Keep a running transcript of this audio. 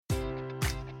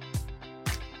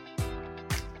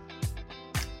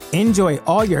Enjoy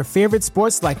all your favorite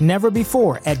sports like never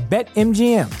before at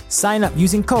BetMGM. Sign up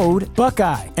using code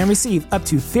Buckeye and receive up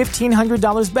to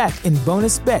 $1,500 back in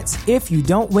bonus bets if you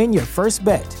don't win your first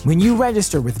bet. When you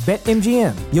register with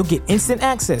BetMGM, you'll get instant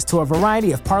access to a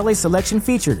variety of parlay selection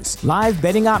features, live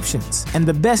betting options, and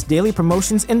the best daily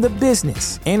promotions in the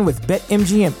business. And with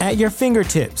BetMGM at your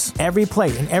fingertips, every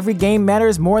play and every game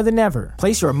matters more than ever.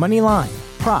 Place your money line,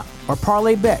 prop, or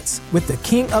parlay bets with the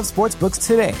king of sportsbooks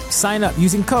today. Sign up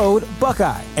using code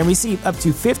Buckeye and receive up to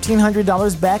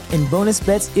 $1,500 back in bonus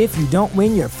bets if you don't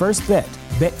win your first bet.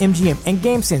 BetMGM and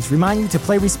GameSense remind you to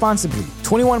play responsibly.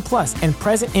 21 plus and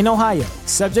present in Ohio,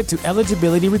 subject to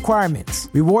eligibility requirements.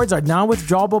 Rewards are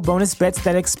non-withdrawable bonus bets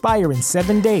that expire in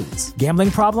 7 days. Gambling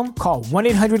problem? Call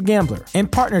 1-800-GAMBLER. In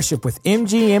partnership with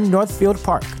MGM Northfield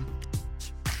Park.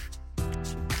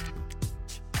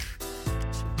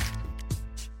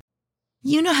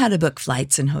 You know how to book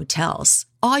flights and hotels.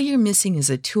 All you're missing is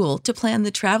a tool to plan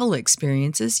the travel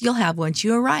experiences you'll have once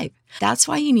you arrive. That's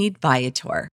why you need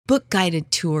Viator. Book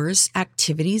guided tours,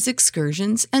 activities,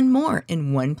 excursions, and more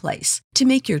in one place to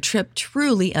make your trip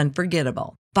truly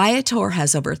unforgettable. Viator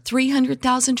has over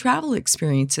 300,000 travel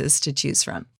experiences to choose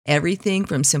from. Everything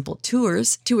from simple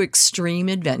tours to extreme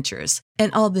adventures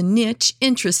and all the niche,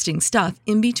 interesting stuff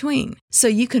in between. So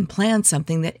you can plan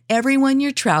something that everyone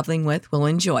you're traveling with will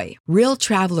enjoy. Real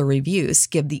traveler reviews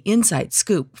give the inside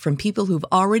scoop from people who've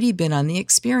already been on the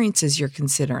experiences you're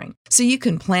considering. So you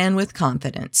can plan with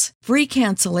confidence. Free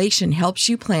cancellation helps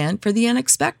you plan for the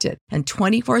unexpected. And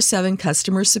 24/7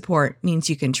 customer support means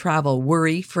you can travel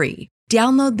worry-free.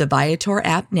 Download the Viator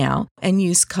app now and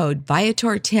use code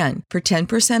Viator10 for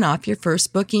 10% off your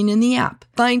first booking in the app.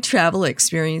 Find travel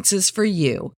experiences for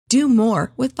you. Do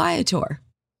more with Viator.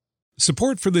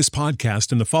 Support for this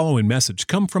podcast and the following message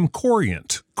come from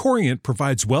Corient. Corient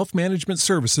provides wealth management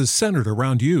services centered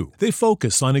around you. They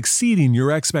focus on exceeding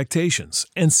your expectations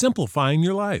and simplifying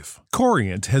your life.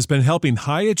 Corient has been helping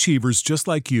high achievers just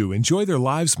like you enjoy their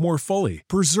lives more fully,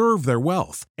 preserve their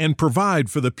wealth, and provide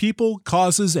for the people,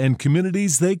 causes, and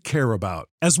communities they care about.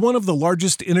 As one of the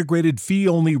largest integrated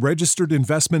fee-only registered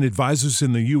investment advisors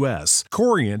in the U.S.,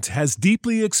 Corient has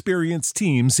deeply experienced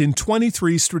teams in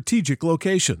 23 strategic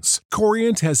locations.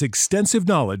 Corient has extensive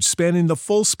knowledge spanning the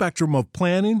full spectrum of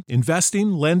planning,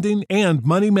 investing, lending, and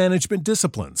money management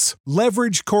disciplines.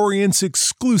 Leverage Corient's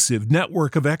exclusive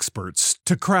network of experts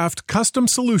to craft custom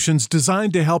solutions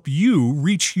designed to help you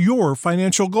reach your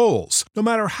financial goals, no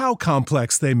matter how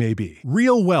complex they may be.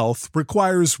 Real wealth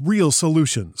requires real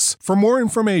solutions. For more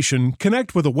information,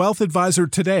 connect with a wealth advisor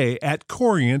today at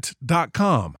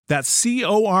Corient.com. That's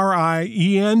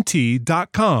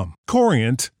Corient.com.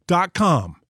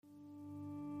 Corient.com.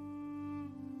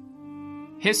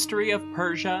 History of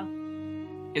Persia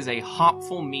is a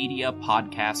Hopful Media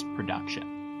podcast production.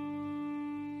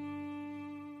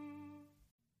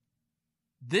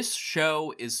 This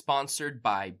show is sponsored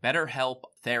by BetterHelp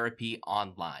Therapy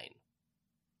Online.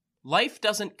 Life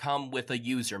doesn't come with a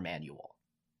user manual,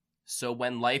 so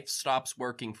when life stops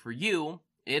working for you,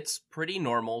 it's pretty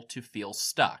normal to feel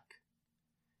stuck.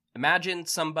 Imagine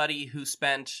somebody who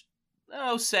spent,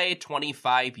 say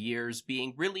 25 years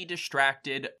being really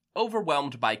distracted,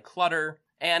 overwhelmed by clutter,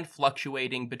 and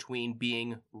fluctuating between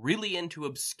being really into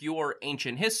obscure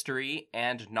ancient history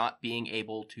and not being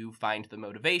able to find the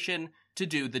motivation to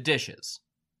do the dishes.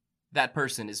 That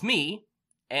person is me,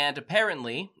 and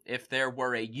apparently, if there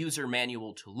were a user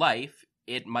manual to life,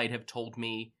 it might have told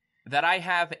me that I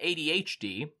have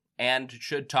ADHD and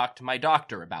should talk to my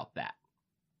doctor about that.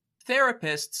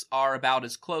 Therapists are about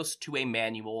as close to a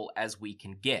manual as we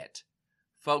can get.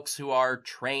 Folks who are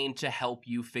trained to help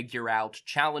you figure out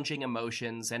challenging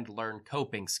emotions and learn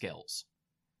coping skills.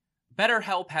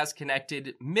 BetterHelp has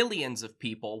connected millions of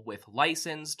people with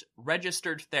licensed,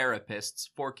 registered therapists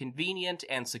for convenient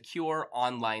and secure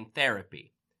online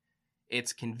therapy.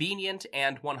 It's convenient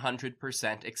and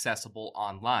 100% accessible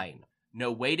online.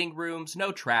 No waiting rooms,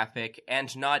 no traffic,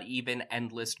 and not even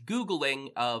endless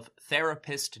Googling of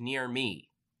therapist near me.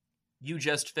 You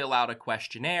just fill out a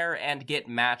questionnaire and get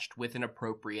matched with an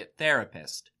appropriate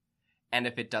therapist. And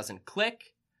if it doesn't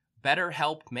click,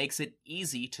 BetterHelp makes it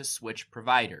easy to switch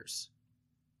providers.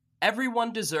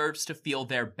 Everyone deserves to feel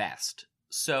their best,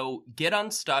 so get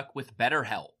unstuck with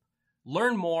BetterHelp.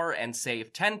 Learn more and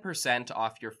save 10%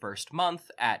 off your first month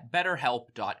at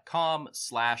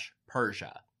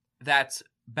betterhelp.com/Persia. That's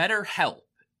BetterHelp,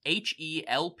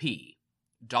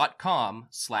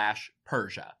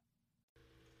 HELP.com/Persia.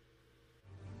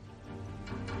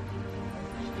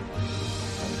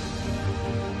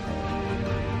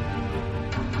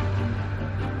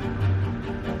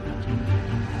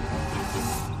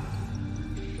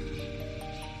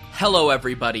 Hello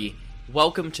everybody,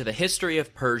 welcome to the History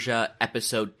of Persia,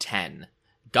 Episode 10,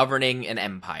 Governing an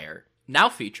Empire, now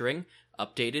featuring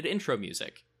updated intro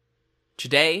music.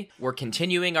 Today, we're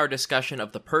continuing our discussion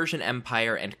of the Persian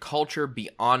Empire and culture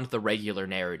beyond the regular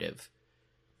narrative.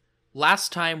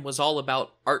 Last time was all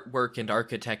about artwork and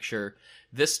architecture.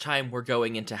 This time we're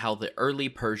going into how the early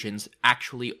Persians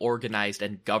actually organized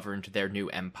and governed their new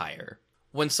empire.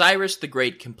 When Cyrus the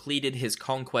Great completed his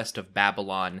conquest of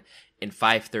Babylon in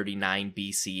 539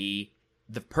 BCE,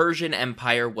 the Persian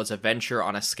Empire was a venture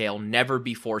on a scale never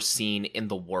before seen in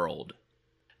the world.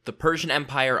 The Persian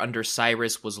Empire under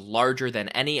Cyrus was larger than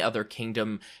any other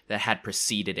kingdom that had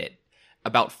preceded it,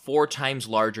 about 4 times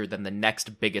larger than the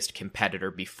next biggest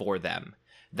competitor before them.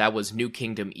 That was New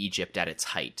Kingdom Egypt at its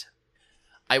height.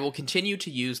 I will continue to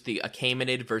use the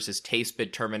Achaemenid versus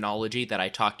Tayspid terminology that I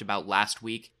talked about last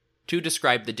week to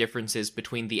describe the differences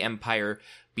between the empire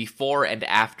before and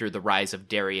after the rise of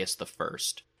Darius I,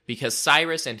 because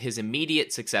Cyrus and his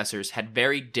immediate successors had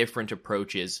very different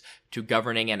approaches to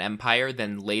governing an empire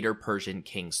than later Persian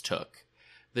kings took.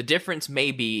 The difference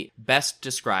may be best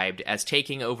described as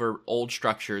taking over old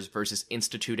structures versus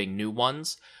instituting new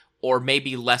ones, or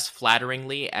maybe less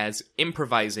flatteringly as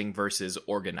improvising versus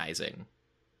organizing.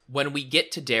 When we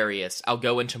get to Darius, I'll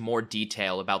go into more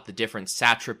detail about the different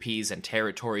satrapies and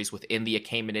territories within the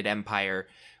Achaemenid Empire,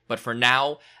 but for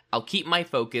now, I'll keep my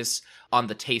focus on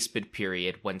the Tayspid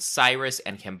period when Cyrus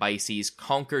and Cambyses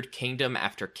conquered kingdom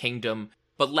after kingdom,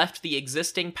 but left the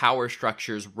existing power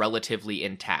structures relatively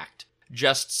intact,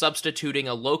 just substituting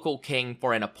a local king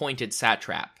for an appointed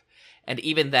satrap, and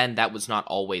even then that was not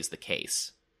always the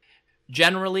case.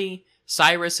 Generally,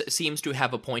 Cyrus seems to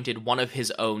have appointed one of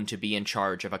his own to be in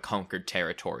charge of a conquered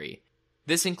territory.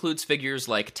 This includes figures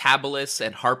like Tabalus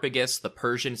and Harpagus, the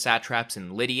Persian satraps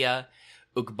in Lydia,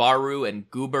 Ukbaru and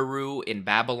Gubaru in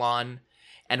Babylon,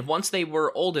 and once they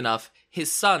were old enough,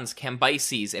 his sons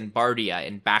Cambyses and Bardia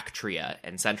in Bactria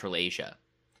and Central Asia.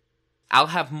 I'll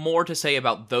have more to say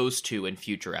about those two in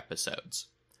future episodes.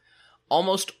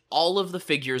 Almost all of the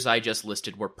figures I just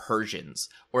listed were Persians,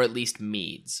 or at least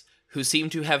Medes, who seem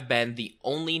to have been the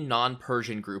only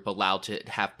non-Persian group allowed to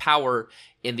have power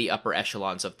in the upper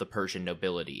echelons of the Persian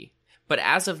nobility. But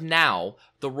as of now,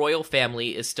 the royal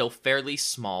family is still fairly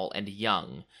small and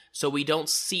young, so we don't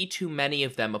see too many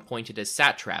of them appointed as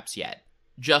satraps yet,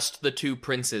 just the 2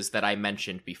 princes that I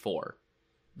mentioned before.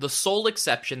 The sole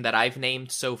exception that I've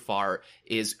named so far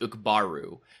is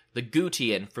Ukbaru, the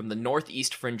Gutian from the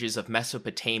northeast fringes of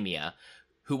Mesopotamia,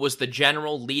 who was the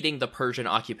general leading the Persian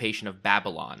occupation of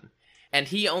Babylon, and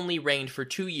he only reigned for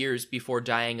 2 years before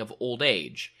dying of old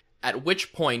age, at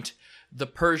which point the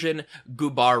Persian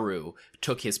Gubaru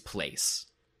took his place.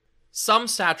 Some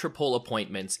satrapal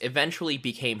appointments eventually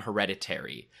became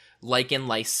hereditary, like in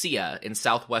Lycia in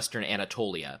southwestern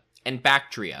Anatolia, and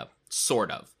Bactria,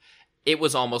 sort of. It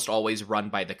was almost always run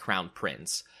by the crown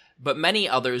prince, but many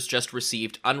others just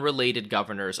received unrelated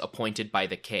governors appointed by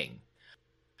the king.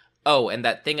 Oh, and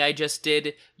that thing I just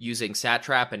did, using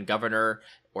satrap and governor,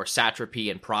 or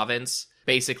satrapy and province,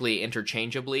 basically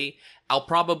interchangeably, I'll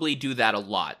probably do that a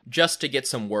lot, just to get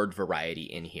some word variety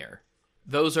in here.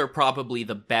 Those are probably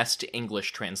the best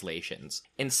English translations.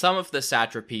 In some of the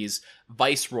satrapies,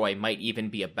 viceroy might even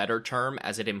be a better term,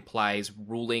 as it implies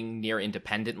ruling near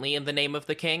independently in the name of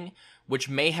the king, which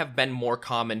may have been more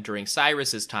common during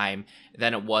Cyrus's time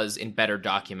than it was in better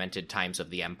documented times of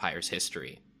the empire's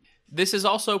history. This is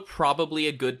also probably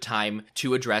a good time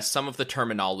to address some of the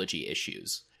terminology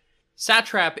issues.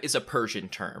 Satrap is a Persian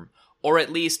term, or at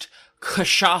least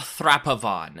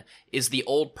kshathrapavan is the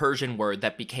old Persian word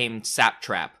that became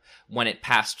satrap when it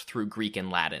passed through Greek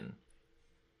and Latin.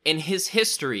 In his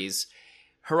histories,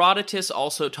 Herodotus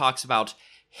also talks about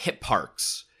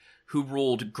hipparchs, who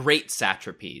ruled great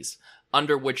satrapies,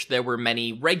 under which there were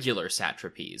many regular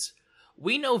satrapies.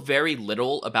 We know very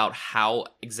little about how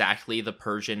exactly the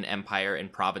Persian Empire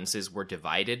and provinces were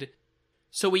divided,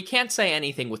 so we can't say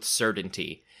anything with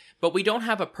certainty, but we don't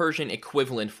have a Persian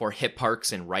equivalent for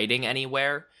hipparchs in writing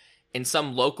anywhere. In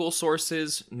some local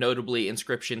sources, notably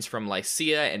inscriptions from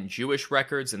Lycia and Jewish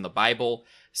records in the Bible,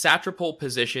 satrapal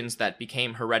positions that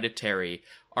became hereditary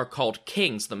are called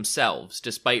kings themselves,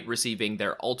 despite receiving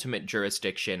their ultimate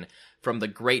jurisdiction from the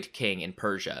great king in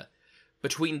Persia.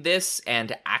 Between this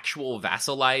and actual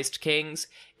vassalized kings,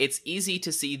 it's easy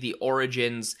to see the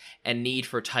origins and need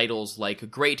for titles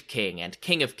like Great King and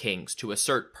King of Kings to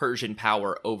assert Persian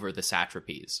power over the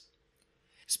satrapies.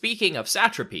 Speaking of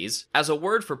satrapies, as a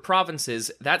word for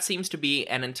provinces, that seems to be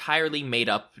an entirely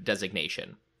made-up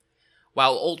designation.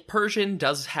 While Old Persian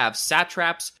does have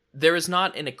satraps, There is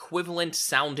not an equivalent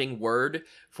sounding word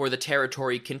for the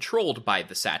territory controlled by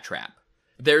the satrap.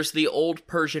 There's the old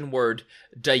Persian word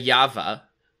dayava,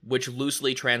 which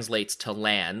loosely translates to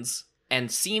lands,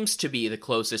 and seems to be the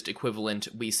closest equivalent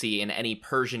we see in any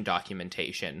Persian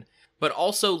documentation. But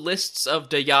also lists of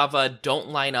dayava don't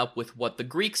line up with what the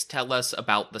Greeks tell us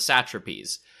about the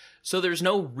satrapies, so there's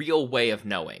no real way of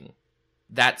knowing.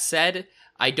 That said,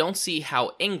 I don't see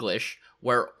how English,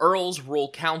 where earls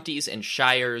rule counties and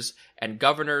shires, and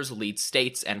governors lead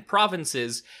states and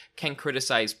provinces, can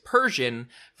criticize Persian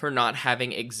for not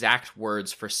having exact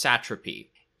words for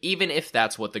satrapy, even if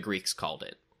that's what the Greeks called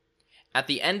it. At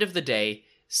the end of the day,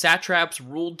 satraps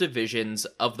ruled divisions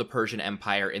of the Persian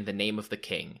Empire in the name of the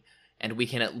king, and we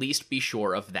can at least be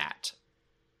sure of that.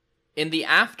 In the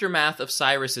aftermath of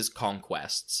Cyrus's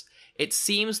conquests, it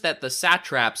seems that the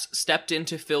satraps stepped in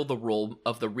to fill the role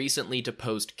of the recently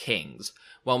deposed kings,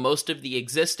 while most of the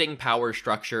existing power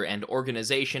structure and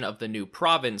organization of the new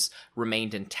province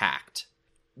remained intact.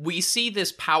 We see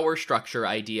this power structure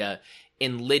idea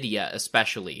in Lydia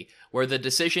especially, where the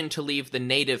decision to leave the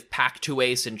native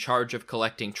Pactuace in charge of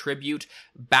collecting tribute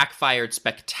backfired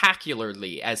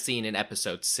spectacularly, as seen in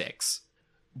episode 6.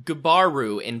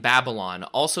 Gubaru in Babylon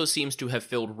also seems to have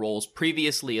filled roles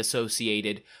previously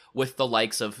associated with the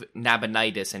likes of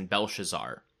Nabonidus and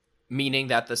Belshazzar, meaning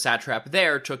that the satrap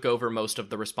there took over most of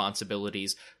the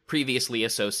responsibilities previously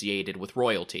associated with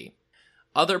royalty.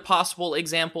 Other possible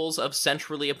examples of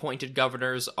centrally appointed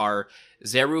governors are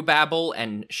Zerubbabel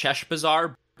and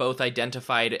Sheshbazzar, both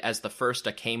identified as the first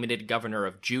Achaemenid governor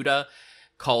of Judah,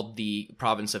 called the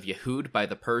province of Yehud by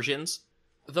the Persians.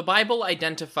 The Bible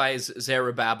identifies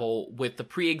Zerubbabel with the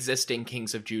pre-existing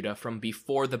kings of Judah from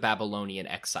before the Babylonian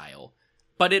exile,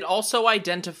 but it also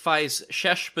identifies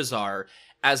Sheshbazzar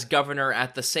as governor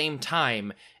at the same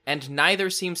time, and neither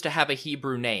seems to have a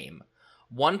Hebrew name.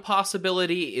 One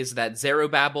possibility is that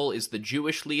Zerubbabel is the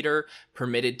Jewish leader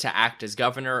permitted to act as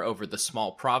governor over the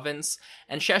small province,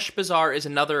 and Sheshbazzar is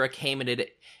another Achaemenid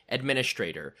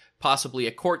administrator, possibly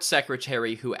a court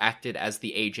secretary who acted as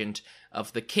the agent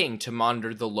of the king to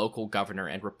monitor the local governor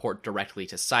and report directly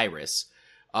to Cyrus.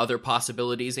 Other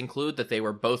possibilities include that they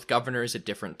were both governors at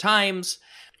different times,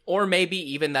 or maybe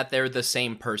even that they're the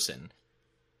same person.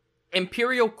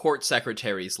 Imperial court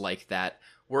secretaries like that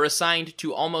were assigned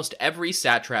to almost every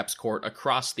satrap's court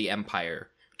across the empire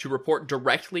to report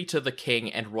directly to the king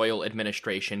and royal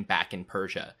administration back in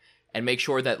Persia, and make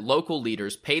sure that local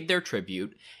leaders paid their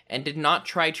tribute and did not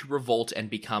try to revolt and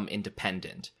become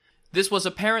independent. This was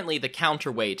apparently the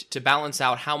counterweight to balance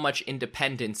out how much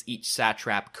independence each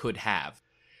satrap could have.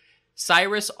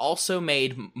 Cyrus also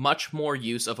made much more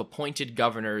use of appointed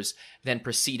governors than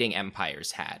preceding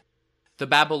empires had. The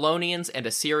Babylonians and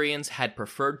Assyrians had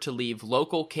preferred to leave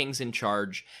local kings in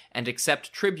charge and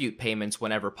accept tribute payments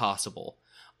whenever possible,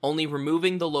 only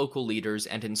removing the local leaders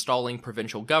and installing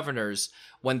provincial governors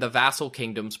when the vassal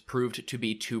kingdoms proved to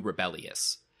be too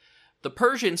rebellious. The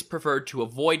Persians preferred to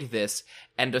avoid this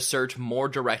and assert more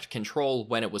direct control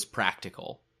when it was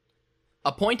practical.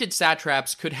 Appointed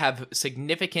satraps could have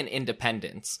significant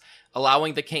independence,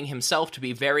 allowing the king himself to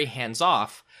be very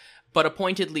hands-off, but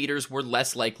appointed leaders were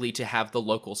less likely to have the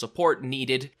local support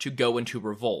needed to go into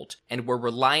revolt, and were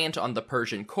reliant on the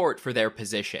Persian court for their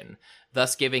position,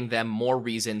 thus giving them more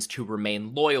reasons to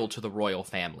remain loyal to the royal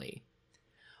family.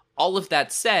 All of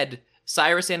that said,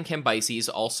 Cyrus and Cambyses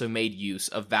also made use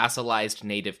of vassalized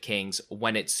native kings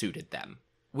when it suited them.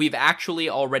 We've actually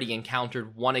already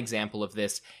encountered one example of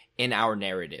this in our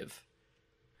narrative.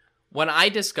 When I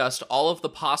discussed all of the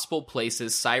possible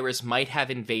places Cyrus might have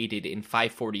invaded in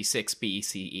 546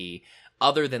 BCE,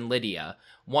 other than Lydia,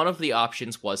 one of the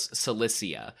options was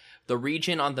Cilicia, the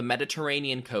region on the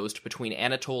Mediterranean coast between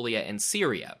Anatolia and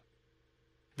Syria.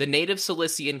 The native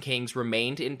Cilician kings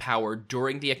remained in power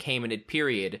during the Achaemenid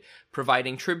period,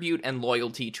 providing tribute and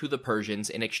loyalty to the Persians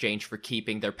in exchange for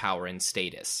keeping their power and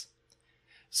status.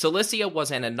 Cilicia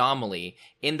was an anomaly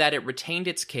in that it retained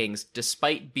its kings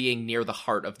despite being near the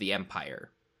heart of the empire.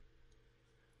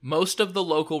 Most of the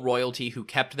local royalty who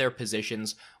kept their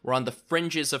positions were on the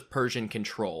fringes of Persian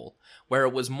control, where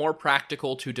it was more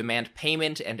practical to demand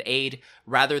payment and aid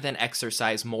rather than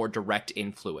exercise more direct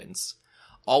influence,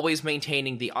 always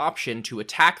maintaining the option to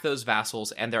attack those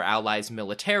vassals and their allies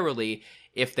militarily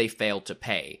if they failed to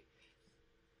pay.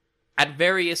 At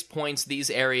various points, these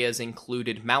areas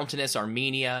included mountainous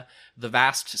Armenia, the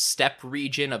vast steppe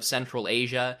region of Central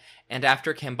Asia, and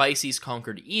after Cambyses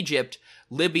conquered Egypt,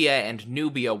 Libya and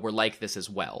Nubia were like this as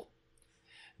well.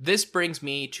 This brings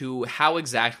me to how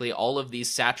exactly all of these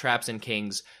satraps and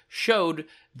kings showed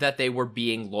that they were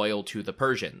being loyal to the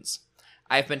Persians.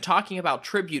 I've been talking about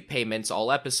tribute payments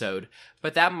all episode,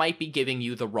 but that might be giving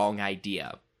you the wrong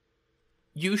idea.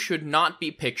 You should not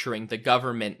be picturing the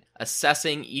government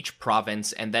assessing each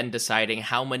province and then deciding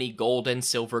how many gold and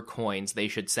silver coins they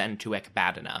should send to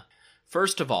Ecbatana.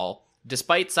 First of all,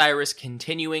 despite Cyrus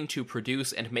continuing to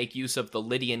produce and make use of the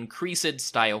Lydian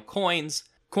Cressid-style coins,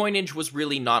 coinage was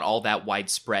really not all that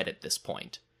widespread at this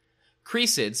point.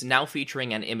 Cressids, now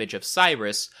featuring an image of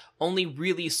Cyrus, only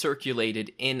really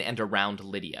circulated in and around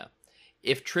Lydia.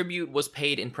 If tribute was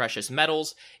paid in precious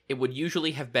metals, it would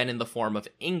usually have been in the form of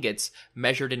ingots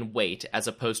measured in weight as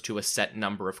opposed to a set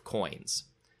number of coins.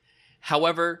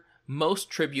 However, most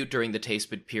tribute during the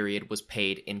Tayspid period was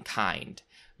paid in kind.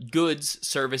 Goods,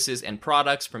 services, and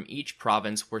products from each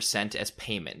province were sent as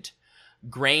payment.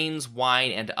 Grains,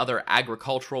 wine, and other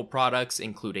agricultural products,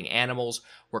 including animals,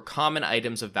 were common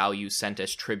items of value sent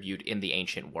as tribute in the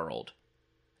ancient world.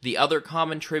 The other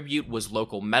common tribute was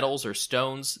local metals or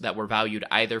stones that were valued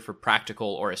either for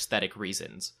practical or aesthetic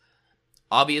reasons.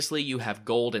 Obviously, you have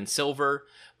gold and silver,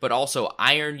 but also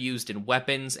iron used in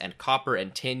weapons and copper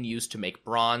and tin used to make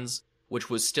bronze, which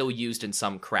was still used in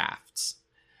some crafts.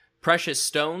 Precious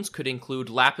stones could include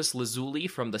lapis lazuli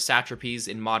from the satrapies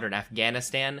in modern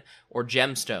Afghanistan, or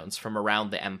gemstones from around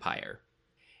the empire.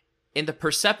 In the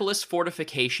Persepolis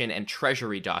fortification and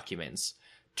treasury documents,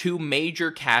 two major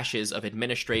caches of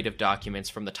administrative documents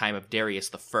from the time of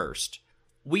Darius I,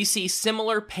 we see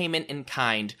similar payment in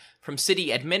kind from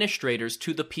city administrators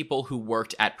to the people who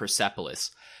worked at Persepolis,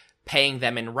 paying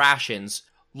them in rations,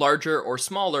 larger or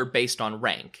smaller based on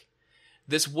rank.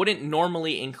 This wouldn't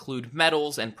normally include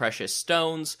metals and precious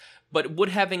stones, but would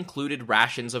have included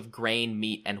rations of grain,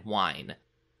 meat, and wine.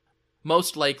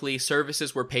 Most likely,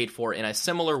 services were paid for in a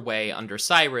similar way under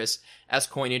Cyrus, as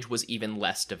coinage was even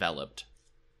less developed.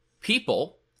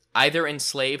 People, either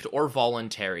enslaved or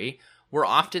voluntary, were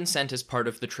often sent as part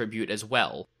of the tribute as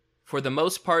well. For the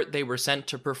most part, they were sent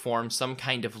to perform some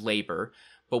kind of labor,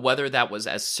 but whether that was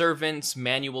as servants,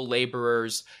 manual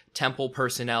laborers, temple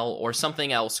personnel, or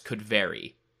something else could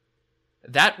vary.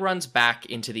 That runs back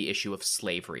into the issue of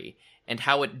slavery, and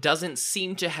how it doesn't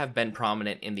seem to have been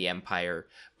prominent in the empire,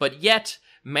 but yet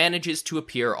manages to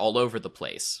appear all over the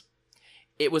place.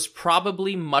 It was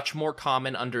probably much more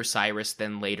common under Cyrus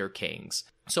than later kings,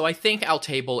 so I think I'll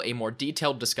table a more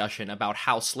detailed discussion about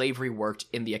how slavery worked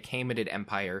in the Achaemenid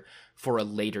Empire for a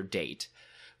later date.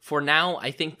 For now,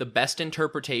 I think the best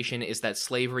interpretation is that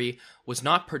slavery was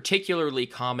not particularly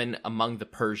common among the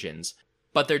Persians,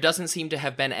 but there doesn't seem to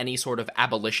have been any sort of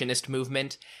abolitionist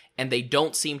movement, and they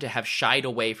don't seem to have shied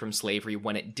away from slavery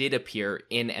when it did appear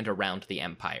in and around the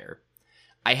empire.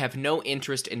 I have no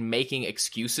interest in making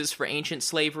excuses for ancient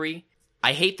slavery.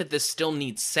 I hate that this still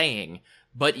needs saying,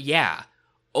 but yeah,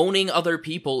 owning other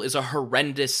people is a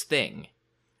horrendous thing.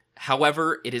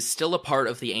 However, it is still a part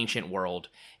of the ancient world,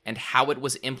 and how it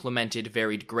was implemented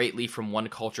varied greatly from one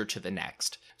culture to the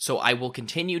next, so I will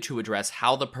continue to address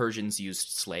how the Persians used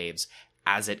slaves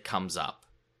as it comes up.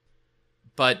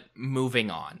 But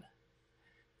moving on.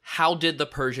 How did the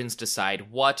Persians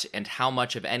decide what and how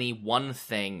much of any one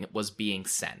thing was being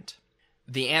sent?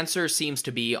 The answer seems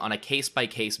to be on a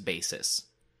case-by-case basis.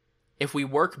 If we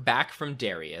work back from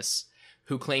Darius,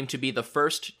 who claimed to be the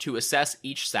first to assess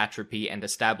each satrapy and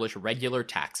establish regular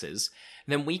taxes,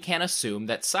 then we can assume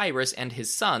that Cyrus and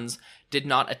his sons did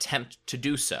not attempt to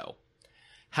do so.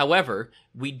 However,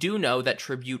 we do know that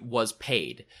tribute was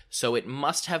paid, so it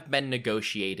must have been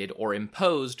negotiated or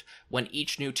imposed when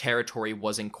each new territory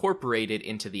was incorporated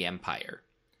into the empire.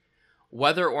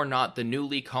 Whether or not the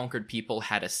newly conquered people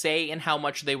had a say in how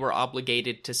much they were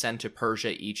obligated to send to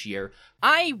Persia each year,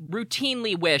 I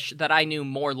routinely wish that I knew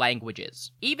more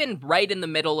languages. Even right in the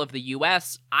middle of the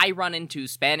US, I run into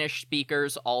Spanish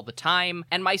speakers all the time,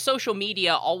 and my social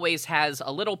media always has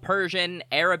a little Persian,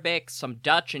 Arabic, some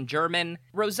Dutch, and German.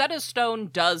 Rosetta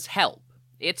Stone does help.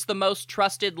 It's the most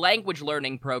trusted language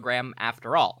learning program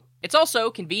after all. It's also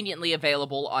conveniently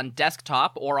available on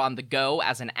desktop or on the go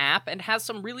as an app and has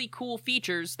some really cool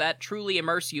features that truly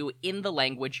immerse you in the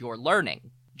language you're learning.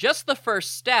 Just the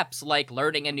first steps, like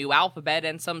learning a new alphabet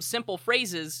and some simple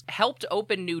phrases, helped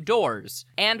open new doors,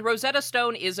 and Rosetta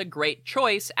Stone is a great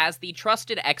choice as the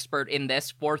trusted expert in this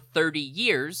for 30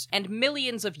 years and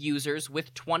millions of users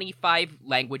with 25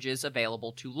 languages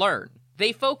available to learn.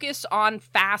 They focus on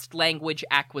fast language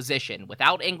acquisition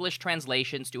without English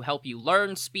translations to help you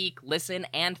learn, speak, listen,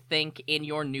 and think in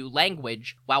your new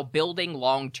language while building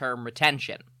long-term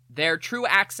retention. Their true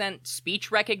accent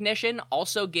speech recognition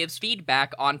also gives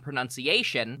feedback on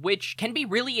pronunciation, which can be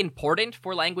really important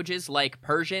for languages like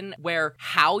Persian, where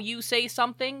how you say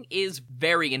something is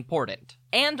very important.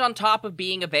 And on top of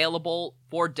being available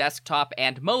for desktop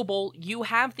and mobile, you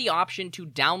have the option to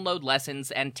download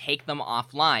lessons and take them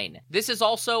offline. This is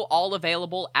also all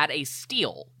available at a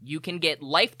steal. You can get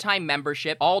lifetime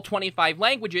membership, all 25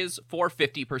 languages, for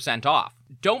 50% off.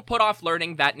 Don't put off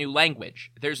learning that new language.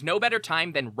 There's no better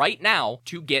time than right now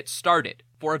to get started.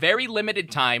 For a very limited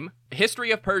time,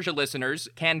 History of Persia listeners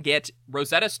can get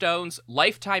Rosetta Stone's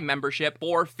lifetime membership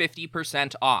for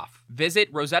 50% off.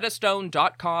 Visit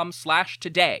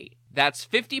rosettastone.com/today. That's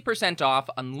 50% off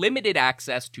unlimited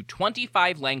access to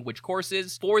 25 language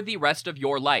courses for the rest of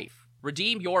your life.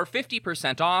 Redeem your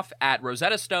 50% off at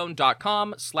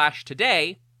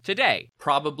rosettastone.com/today today.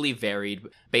 Probably varied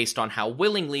based on how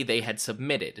willingly they had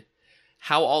submitted.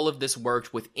 How all of this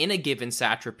worked within a given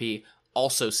satrapy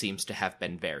also seems to have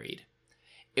been varied.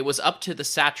 It was up to the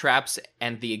satraps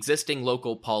and the existing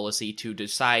local policy to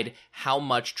decide how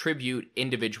much tribute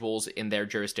individuals in their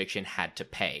jurisdiction had to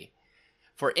pay.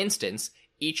 For instance,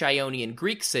 each Ionian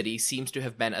Greek city seems to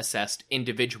have been assessed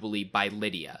individually by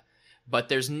Lydia, but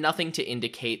there's nothing to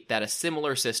indicate that a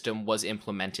similar system was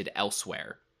implemented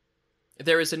elsewhere.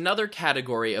 There is another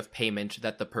category of payment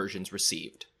that the Persians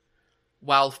received.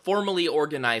 While formally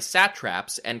organized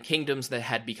satraps and kingdoms that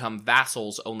had become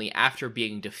vassals only after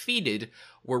being defeated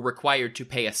were required to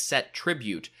pay a set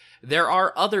tribute, there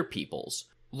are other peoples,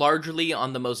 largely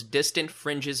on the most distant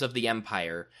fringes of the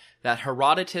empire, that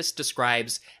Herodotus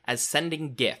describes as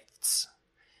sending gifts.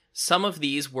 Some of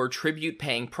these were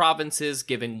tribute-paying provinces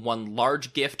giving one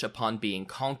large gift upon being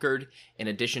conquered, in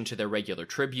addition to their regular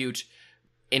tribute,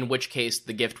 in which case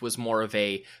the gift was more of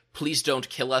a "please don't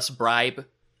kill us" bribe.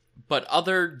 But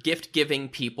other gift-giving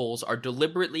peoples are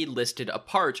deliberately listed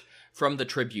apart from the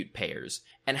tribute payers,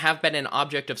 and have been an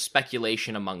object of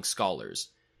speculation among scholars.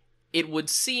 It would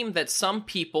seem that some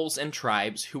peoples and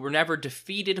tribes who were never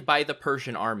defeated by the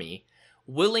Persian army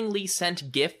willingly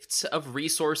sent gifts of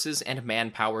resources and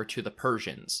manpower to the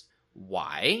Persians.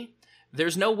 Why?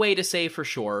 There's no way to say for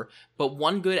sure, but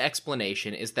one good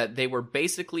explanation is that they were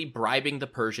basically bribing the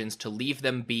Persians to leave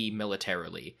them be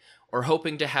militarily, or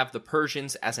hoping to have the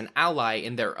Persians as an ally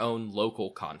in their own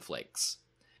local conflicts.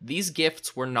 These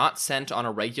gifts were not sent on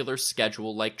a regular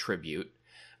schedule like tribute,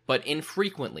 but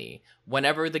infrequently,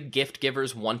 whenever the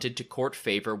gift-givers wanted to court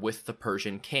favor with the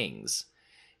Persian kings.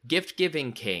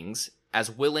 Gift-giving kings, as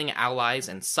willing allies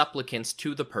and supplicants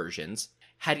to the Persians,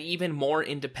 had even more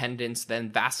independence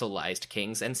than vassalized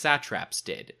kings and satraps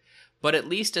did, but at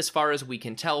least as far as we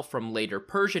can tell from later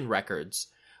Persian records,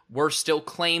 were still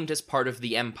claimed as part of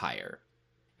the empire,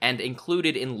 and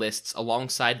included in lists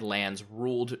alongside lands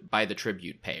ruled by the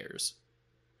tribute payers.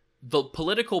 The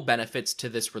political benefits to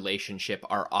this relationship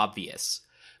are obvious.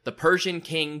 The Persian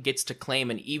king gets to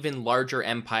claim an even larger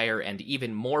empire and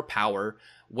even more power,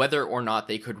 whether or not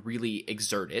they could really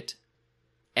exert it.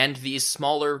 And these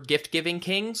smaller gift-giving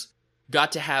kings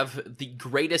got to have the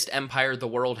greatest empire the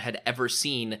world had ever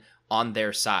seen on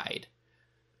their side.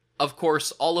 Of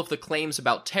course, all of the claims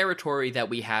about territory that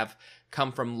we have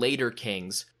come from later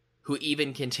kings, who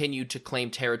even continued to claim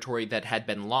territory that had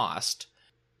been lost.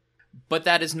 But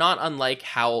that is not unlike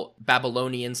how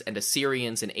Babylonians and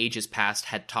Assyrians in ages past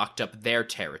had talked up their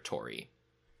territory.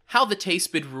 How the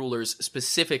Tayspid rulers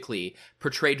specifically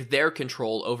portrayed their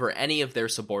control over any of their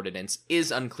subordinates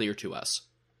is unclear to us.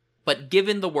 But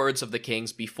given the words of the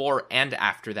kings before and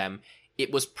after them,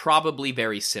 it was probably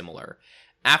very similar.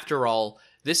 After all,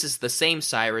 this is the same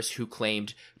Cyrus who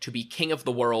claimed to be king of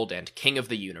the world and king of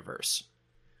the universe.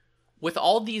 With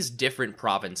all these different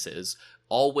provinces,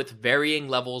 all with varying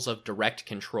levels of direct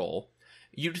control,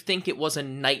 you'd think it was a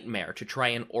nightmare to try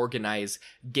and organize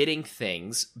getting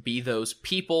things, be those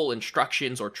people,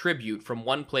 instructions, or tribute, from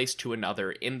one place to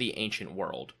another in the ancient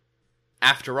world.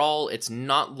 After all, it's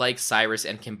not like Cyrus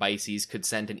and Cambyses could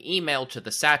send an email to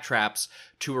the satraps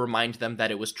to remind them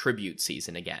that it was tribute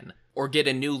season again, or get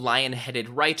a new lion-headed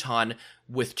Rhiton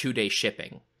with 2-day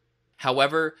shipping.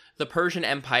 However, the Persian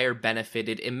Empire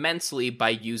benefited immensely by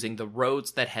using the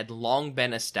roads that had long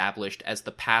been established as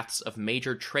the paths of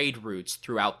major trade routes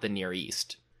throughout the Near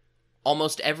East.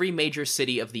 Almost every major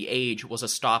city of the age was a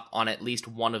stop on at least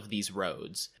one of these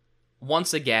roads.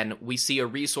 Once again, we see a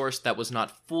resource that was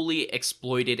not fully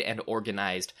exploited and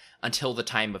organized until the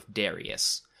time of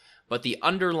Darius, but the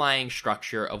underlying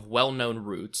structure of well-known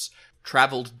routes,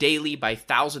 traveled daily by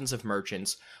thousands of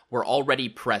merchants, were already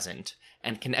present,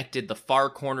 and connected the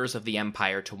far corners of the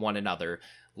empire to one another,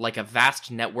 like a vast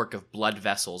network of blood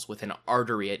vessels with an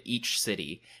artery at each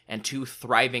city, and 2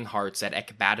 thriving hearts at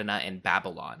Ecbatana and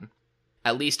Babylon,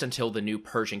 at least until the new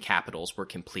Persian capitals were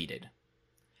completed.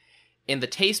 In the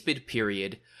Tayspid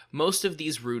period, most of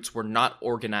these routes were not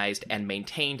organized and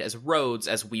maintained as roads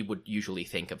as we would usually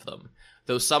think of them,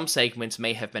 though some segments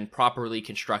may have been properly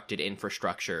constructed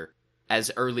infrastructure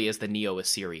as early as the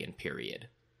Neo-Assyrian period.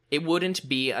 It wouldn't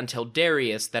be until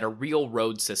Darius that a real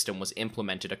road system was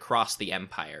implemented across the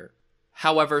empire.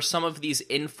 However, some of these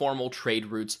informal trade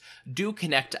routes do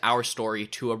connect our story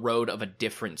to a road of a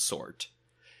different sort.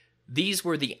 These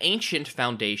were the ancient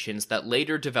foundations that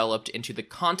later developed into the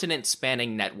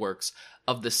continent-spanning networks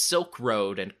of the Silk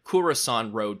Road and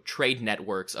Khorasan Road trade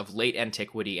networks of late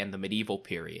antiquity and the medieval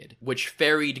period, which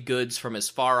ferried goods from as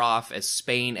far off as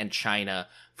Spain and China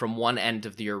from one end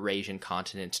of the Eurasian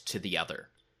continent to the other.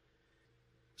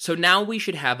 So now we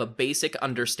should have a basic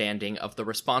understanding of the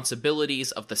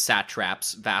responsibilities of the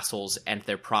satraps, vassals, and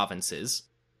their provinces,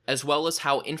 as well as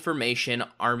how information,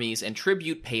 armies, and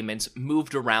tribute payments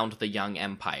moved around the young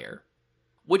empire,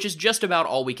 which is just about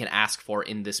all we can ask for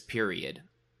in this period.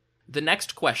 The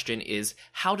next question is,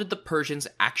 how did the Persians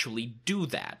actually do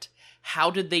that? How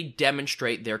did they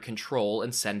demonstrate their control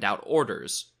and send out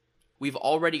orders? We've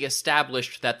already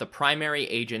established that the primary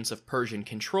agents of Persian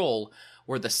control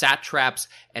were the satraps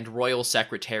and royal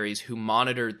secretaries who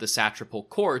monitored the satrapal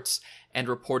courts and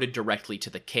reported directly to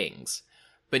the kings.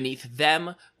 Beneath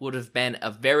them would have been a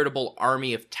veritable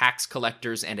army of tax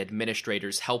collectors and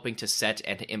administrators helping to set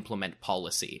and implement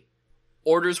policy.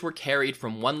 Orders were carried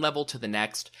from one level to the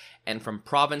next and from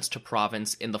province to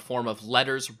province in the form of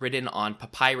letters written on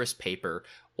papyrus paper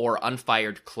or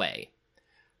unfired clay.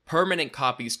 Permanent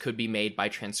copies could be made by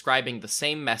transcribing the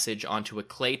same message onto a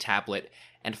clay tablet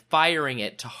and firing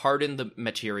it to harden the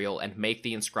material and make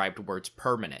the inscribed words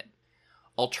permanent.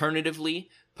 Alternatively,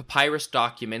 papyrus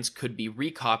documents could be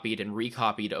recopied and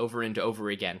recopied over and over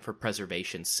again for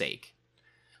preservation's sake.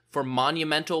 For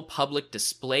monumental public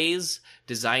displays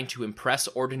designed to impress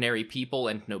ordinary people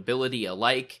and nobility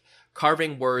alike,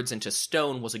 carving words into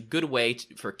stone was a good way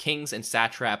for kings and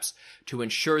satraps to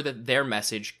ensure that their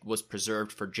message was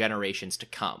preserved for generations to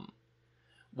come.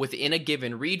 Within a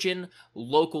given region,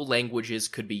 local languages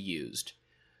could be used.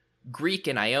 Greek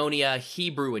in Ionia,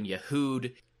 Hebrew in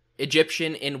Yehud,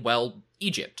 Egyptian in,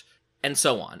 Egypt, and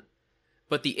so on.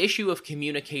 But the issue of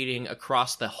communicating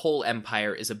across the whole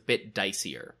empire is a bit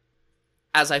dicier.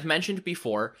 As I've mentioned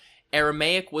before,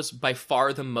 Aramaic was by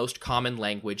far the most common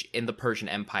language in the Persian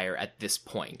Empire at this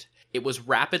point. It was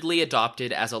rapidly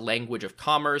adopted as a language of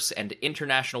commerce and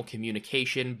international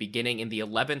communication beginning in the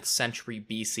 11th century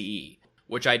BCE,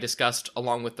 which I discussed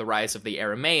along with the rise of the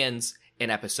Aramaeans in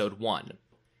episode 1.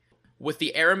 With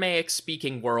the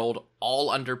Aramaic-speaking world all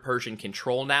under Persian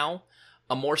control now,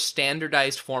 a more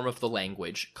standardized form of the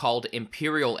language, called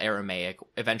Imperial Aramaic,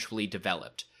 eventually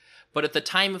developed. But at the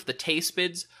time of the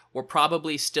Tayspids, we're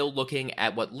probably still looking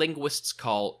at what linguists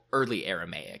call Early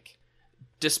Aramaic.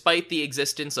 Despite the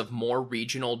existence of more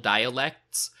regional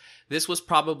dialects, this was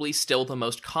probably still the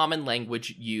most common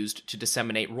language used to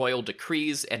disseminate royal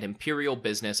decrees and imperial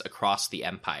business across the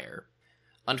empire.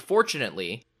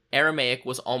 Unfortunately, Aramaic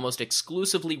was almost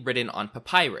exclusively written on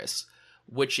papyrus,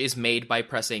 which is made by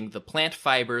pressing the plant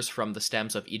fibers from the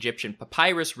stems of Egyptian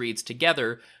papyrus reeds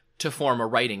together to form a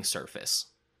writing surface.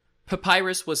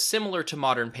 Papyrus was similar to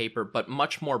modern paper but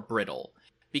much more brittle.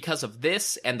 Because of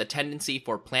this and the tendency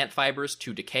for plant fibers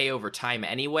to decay over time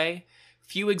anyway,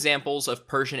 few examples of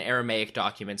Persian Aramaic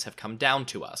documents have come down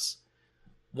to us.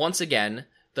 Once again,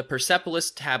 the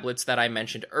Persepolis tablets that I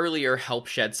mentioned earlier help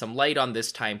shed some light on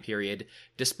this time period,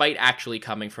 despite actually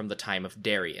coming from the time of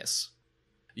Darius.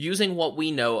 Using what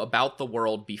we know about the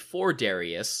world before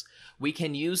Darius, we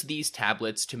can use these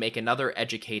tablets to make another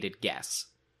educated guess.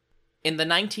 In the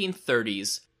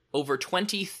 1930s, over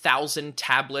 20,000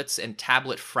 tablets and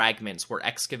tablet fragments were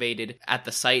excavated at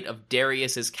the site of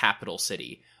Darius's capital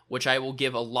city, which I will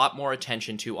give a lot more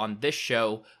attention to on this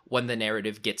show when the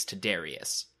narrative gets to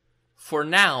Darius. For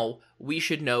now, we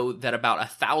should know that about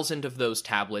 1,000 of those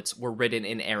tablets were written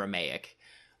in Aramaic,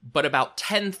 but about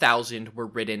 10,000 were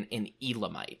written in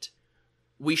Elamite.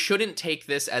 We shouldn't take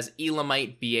this as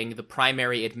Elamite being the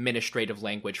primary administrative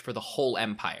language for the whole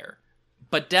empire,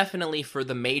 but definitely for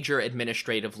the major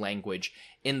administrative language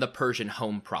in the Persian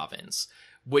home province,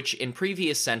 which in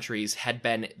previous centuries had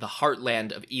been the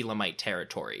heartland of Elamite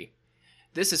territory.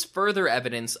 This is further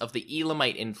evidence of the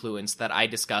Elamite influence that I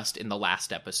discussed in the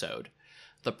last episode.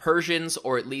 The Persians,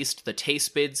 or at least the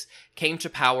Tayspids, came to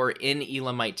power in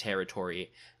Elamite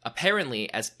territory,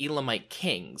 apparently as Elamite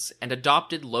kings, and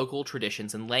adopted local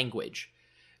traditions and language.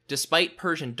 Despite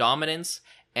Persian dominance,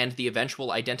 and the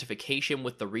eventual identification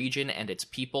with the region and its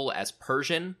people as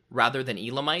Persian rather than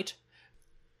Elamite,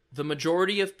 The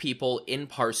majority of people in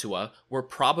Parsua were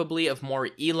probably of more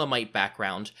Elamite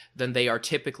background than they are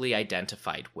typically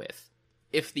identified with.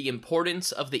 If the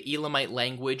importance of the Elamite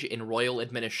language in royal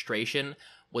administration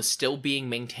was still being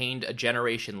maintained a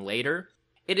generation later,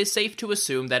 it is safe to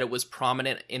assume that it was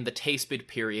prominent in the Tayspid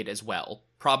period as well,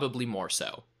 probably more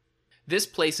so. This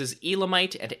places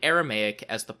Elamite and Aramaic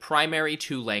as the primary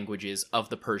two languages of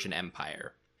the Persian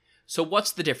Empire. So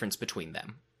what's the difference between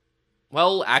them?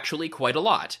 Well, actually quite a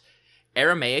lot.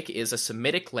 Aramaic is a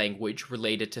Semitic language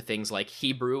related to things like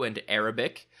Hebrew and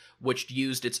Arabic, which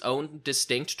used its own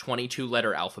distinct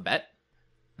 22-letter alphabet.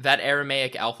 That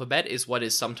Aramaic alphabet is what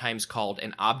is sometimes called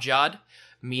an abjad,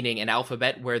 meaning an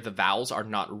alphabet where the vowels are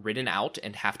not written out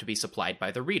and have to be supplied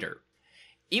by the reader.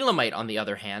 Elamite, on the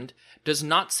other hand, does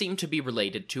not seem to be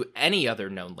related to any other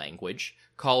known language,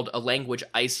 called a language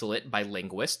isolate by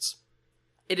linguists.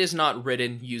 It is not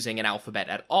written using an alphabet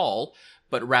at all,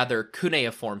 but rather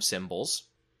cuneiform symbols.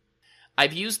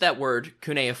 I've used that word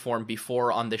cuneiform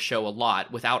before on this show a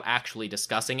lot without actually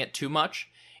discussing it too much.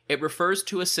 It refers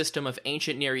to a system of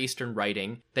ancient Near Eastern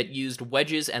writing that used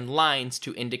wedges and lines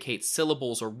to indicate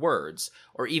syllables or words,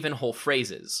 or even whole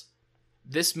phrases.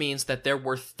 This means that there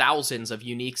were thousands of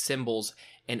unique symbols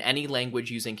in any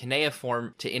language using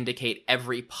cuneiform to indicate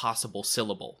every possible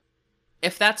syllable.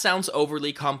 If that sounds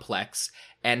overly complex,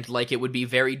 and like it would be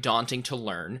very daunting to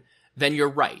learn, then you're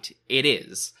right, it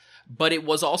is. But it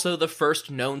was also the first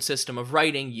known system of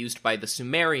writing used by the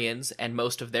Sumerians and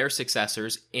most of their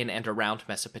successors in and around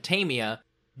Mesopotamia,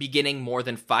 beginning more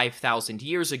than 5,000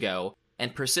 years ago,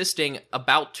 and persisting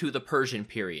about to the Persian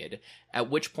period, at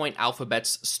which point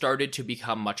alphabets started to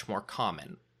become much more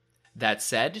common. That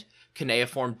said,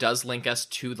 cuneiform does link us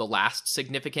to the last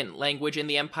significant language in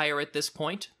the empire at this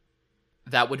point.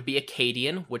 That would be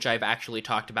Akkadian, which I've actually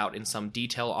talked about in some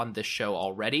detail on this show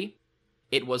already.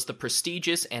 It was the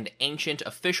prestigious and ancient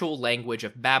official language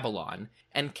of Babylon,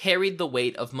 and carried the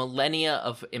weight of millennia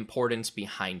of importance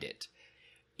behind it.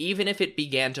 Even if it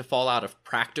began to fall out of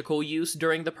practical use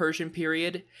during the Persian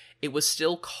period, it was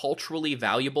still culturally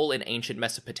valuable in ancient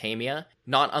Mesopotamia,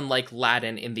 not unlike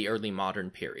Latin in the early modern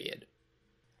period.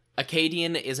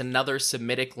 Akkadian is another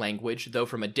Semitic language, though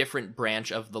from a different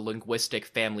branch of the linguistic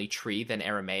family tree than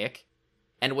Aramaic,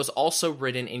 and was also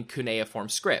written in cuneiform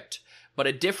script, but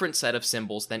a different set of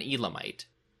symbols than Elamite.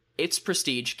 Its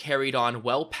prestige carried on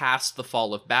well past the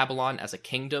fall of Babylon as a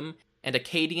kingdom, and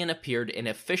Akkadian appeared in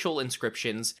official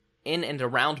inscriptions in and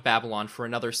around Babylon for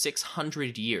another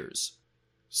 600 years.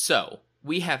 So,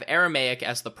 we have Aramaic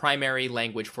as the primary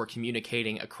language for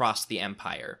communicating across the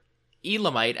empire,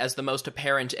 Elamite as the most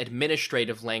apparent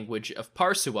administrative language of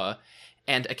Parsua,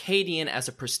 and Akkadian as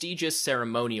a prestigious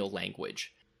ceremonial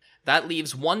language. That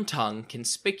leaves one tongue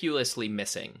conspicuously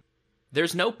missing.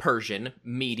 There's no Persian,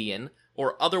 Median,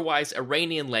 or otherwise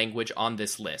Iranian language on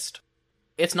this list.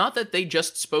 It's not that they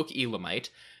just spoke Elamite,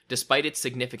 despite its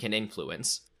significant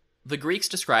influence. The Greeks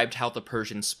described how the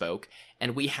Persians spoke,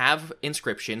 and we have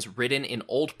inscriptions written in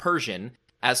Old Persian,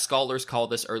 as scholars call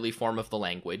this early form of the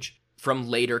language, from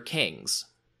later kings.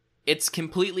 It's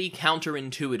completely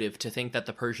counterintuitive to think that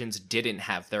the Persians didn't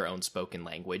have their own spoken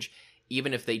language,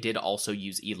 even if they did also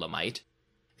use Elamite.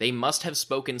 They must have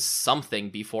spoken something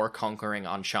before conquering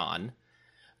Anshan.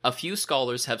 A few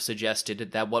scholars have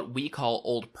suggested that what we call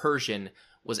Old Persian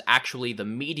was actually the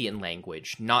Median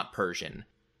language, not Persian,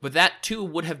 but that too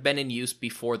would have been in use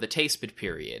before the Tayspid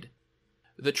period.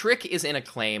 The trick is in a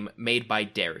claim made by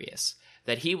Darius,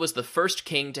 that he was the first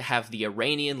king to have the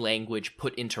Iranian language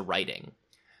put into writing.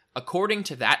 According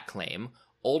to that claim,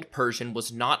 Old Persian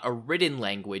was not a written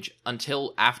language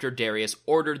until after Darius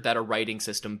ordered that a writing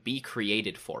system be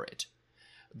created for it.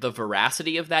 The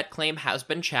veracity of that claim has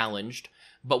been challenged,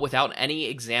 but without any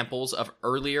examples of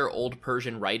earlier Old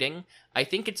Persian writing, I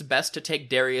think it's best to take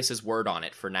Darius's word on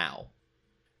it for now.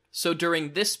 So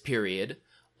during this period,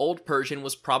 Old Persian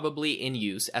was probably in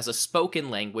use as a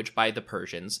spoken language by the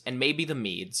Persians, and maybe the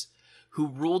Medes, who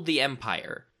ruled the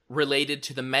empire, related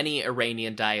to the many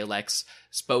Iranian dialects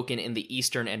spoken in the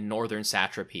eastern and northern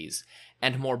satrapies,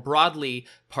 and more broadly,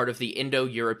 part of the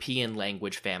Indo-European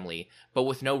language family, but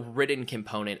with no written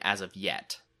component as of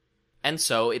yet. And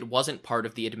so it wasn't part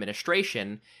of the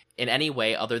administration in any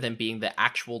way other than being the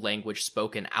actual language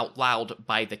spoken out loud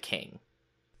by the king.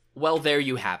 Well, there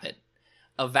you have it.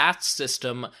 A vast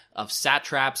system of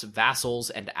satraps, vassals,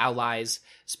 and allies,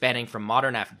 spanning from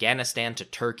modern Afghanistan to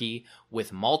Turkey,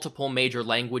 with multiple major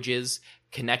languages,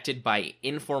 connected by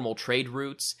informal trade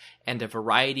routes, and a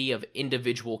variety of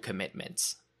individual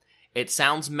commitments. It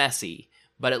sounds messy,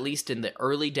 but at least in the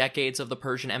early decades of the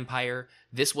Persian Empire,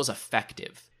 this was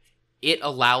effective. It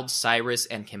allowed Cyrus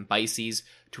and Cambyses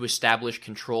to establish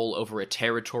control over a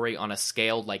territory on a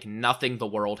scale like nothing the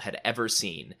world had ever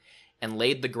seen, and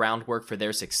laid the groundwork for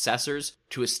their successors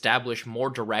to establish more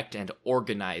direct and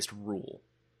organized rule.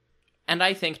 And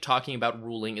I think talking about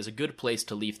ruling is a good place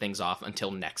to leave things off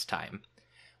until next time,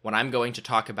 when I'm going to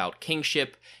talk about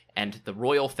kingship and the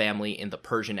royal family in the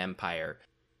Persian Empire.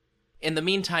 In the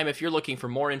meantime, if you're looking for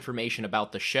more information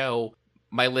about the show,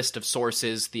 my list of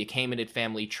sources, the Achaemenid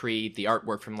family tree, the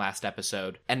artwork from last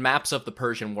episode, and maps of the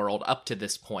Persian world up to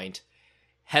this point,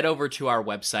 head over to our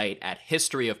website at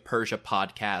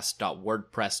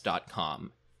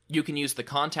historyofpersiapodcast.wordpress.com. You can use the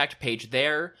contact page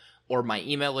there, or my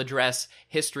email address,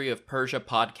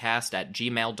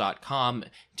 historyofpersiapodcast@gmail.com,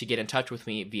 to get in touch with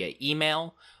me via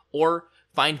email, or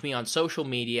find me on social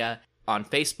media. On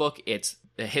Facebook, it's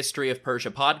the History of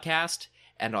Persia Podcast,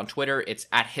 and on Twitter, it's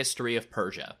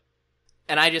 @HistoryOfPersia.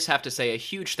 And I just have to say a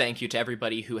huge thank you to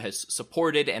everybody who has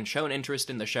supported and shown interest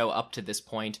in the show up to this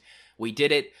point. We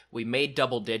did it, we made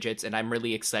double digits, and I'm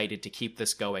really excited to keep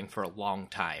this going for a long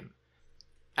time.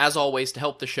 As always, to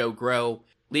help the show grow,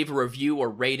 leave a review or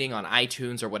rating on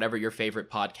iTunes or whatever your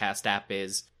favorite podcast app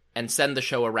is, and send the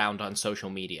show around on social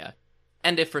media.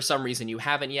 And if for some reason you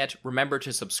haven't yet, remember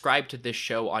to subscribe to this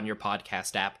show on your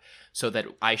podcast app so that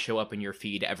I show up in your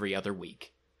feed every other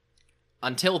week.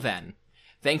 Until then,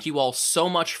 thank you all so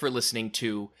much for listening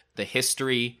to The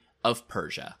History of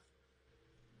Persia.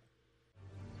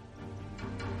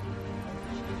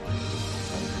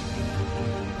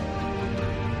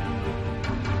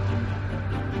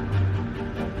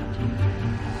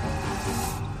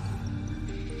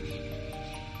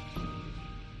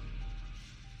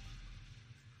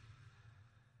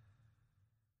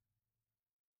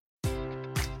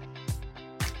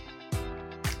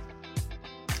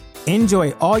 Enjoy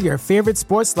all your favorite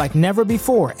sports like never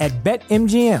before at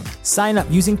BetMGM. Sign up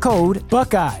using code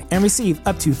Buckeye and receive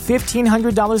up to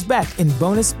 $1,500 back in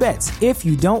bonus bets if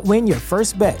you don't win your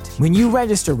first bet. When you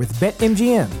register with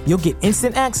BetMGM, you'll get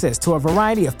instant access to a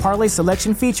variety of parlay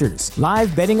selection features,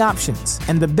 live betting options,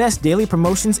 and the best daily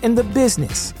promotions in the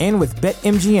business. And with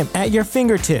BetMGM at your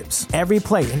fingertips, every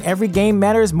play and every game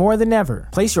matters more than ever.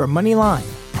 Place your money line,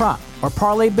 prop, or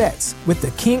parlay bets with the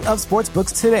king of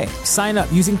sportsbooks today. Sign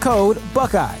up using code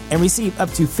Buckeye and receive up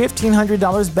to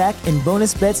 $1,500 back in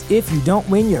bonus bets if you don't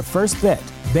win your first bet.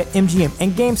 BetMGM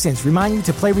and GameSense remind you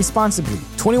to play responsibly.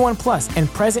 21 plus and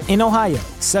present in Ohio,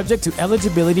 subject to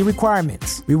eligibility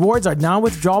requirements. Rewards are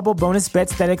non-withdrawable bonus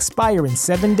bets that expire in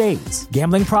 7 days.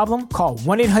 Gambling problem? Call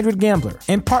 1-800-GAMBLER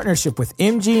in partnership with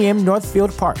MGM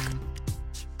Northfield Park.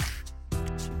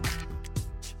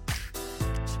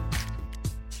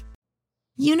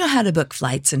 You know how to book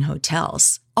flights and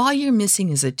hotels. All you're missing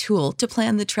is a tool to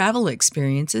plan the travel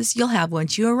experiences you'll have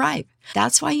once you arrive.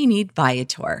 That's why you need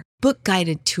Viator. Book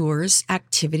guided tours,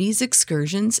 activities,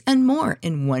 excursions, and more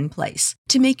in one place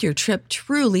to make your trip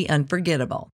truly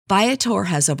unforgettable. Viator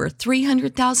has over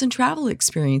 300,000 travel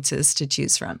experiences to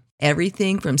choose from.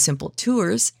 Everything from simple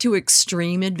tours to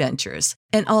extreme adventures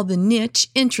and all the niche,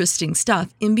 interesting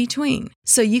stuff in between.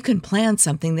 So you can plan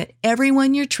something that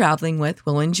everyone you're traveling with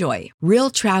will enjoy. Real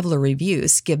traveler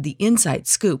reviews give the inside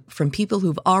scoop from people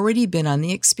who've already been on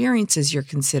the experiences you're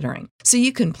considering. So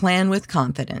you can plan with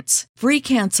confidence. Free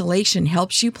cancellation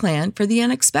helps you plan for the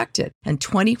unexpected. And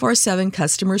 24/7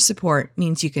 customer support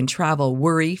means you can travel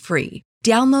worry-free.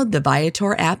 Download the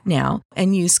Viator app now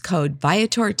and use code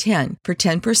Viator10 for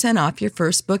 10% off your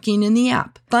first booking in the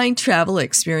app. Find travel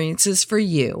experiences for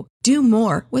you. Do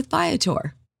more with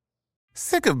Viator.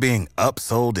 Sick of being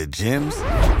upsold at gyms?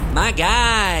 My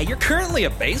guy, you're currently a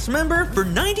base member. For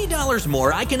 $90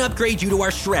 more, I can upgrade you to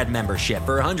our Shred membership.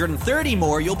 For $130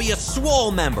 more, you'll be a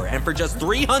Swole member. And for just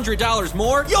 $300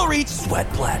 more, you'll reach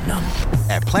Sweat Platinum.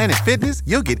 At Planet Fitness,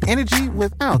 you'll get energy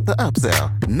without the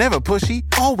upsell. Never pushy,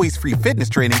 always free fitness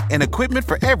training and equipment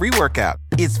for every workout.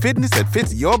 It's fitness that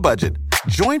fits your budget.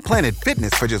 Join Planet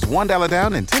Fitness for just $1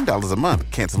 down and $10 a month.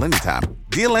 Cancel anytime.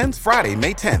 Deal ends Friday,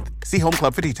 May 10th. See Home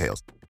Club for details.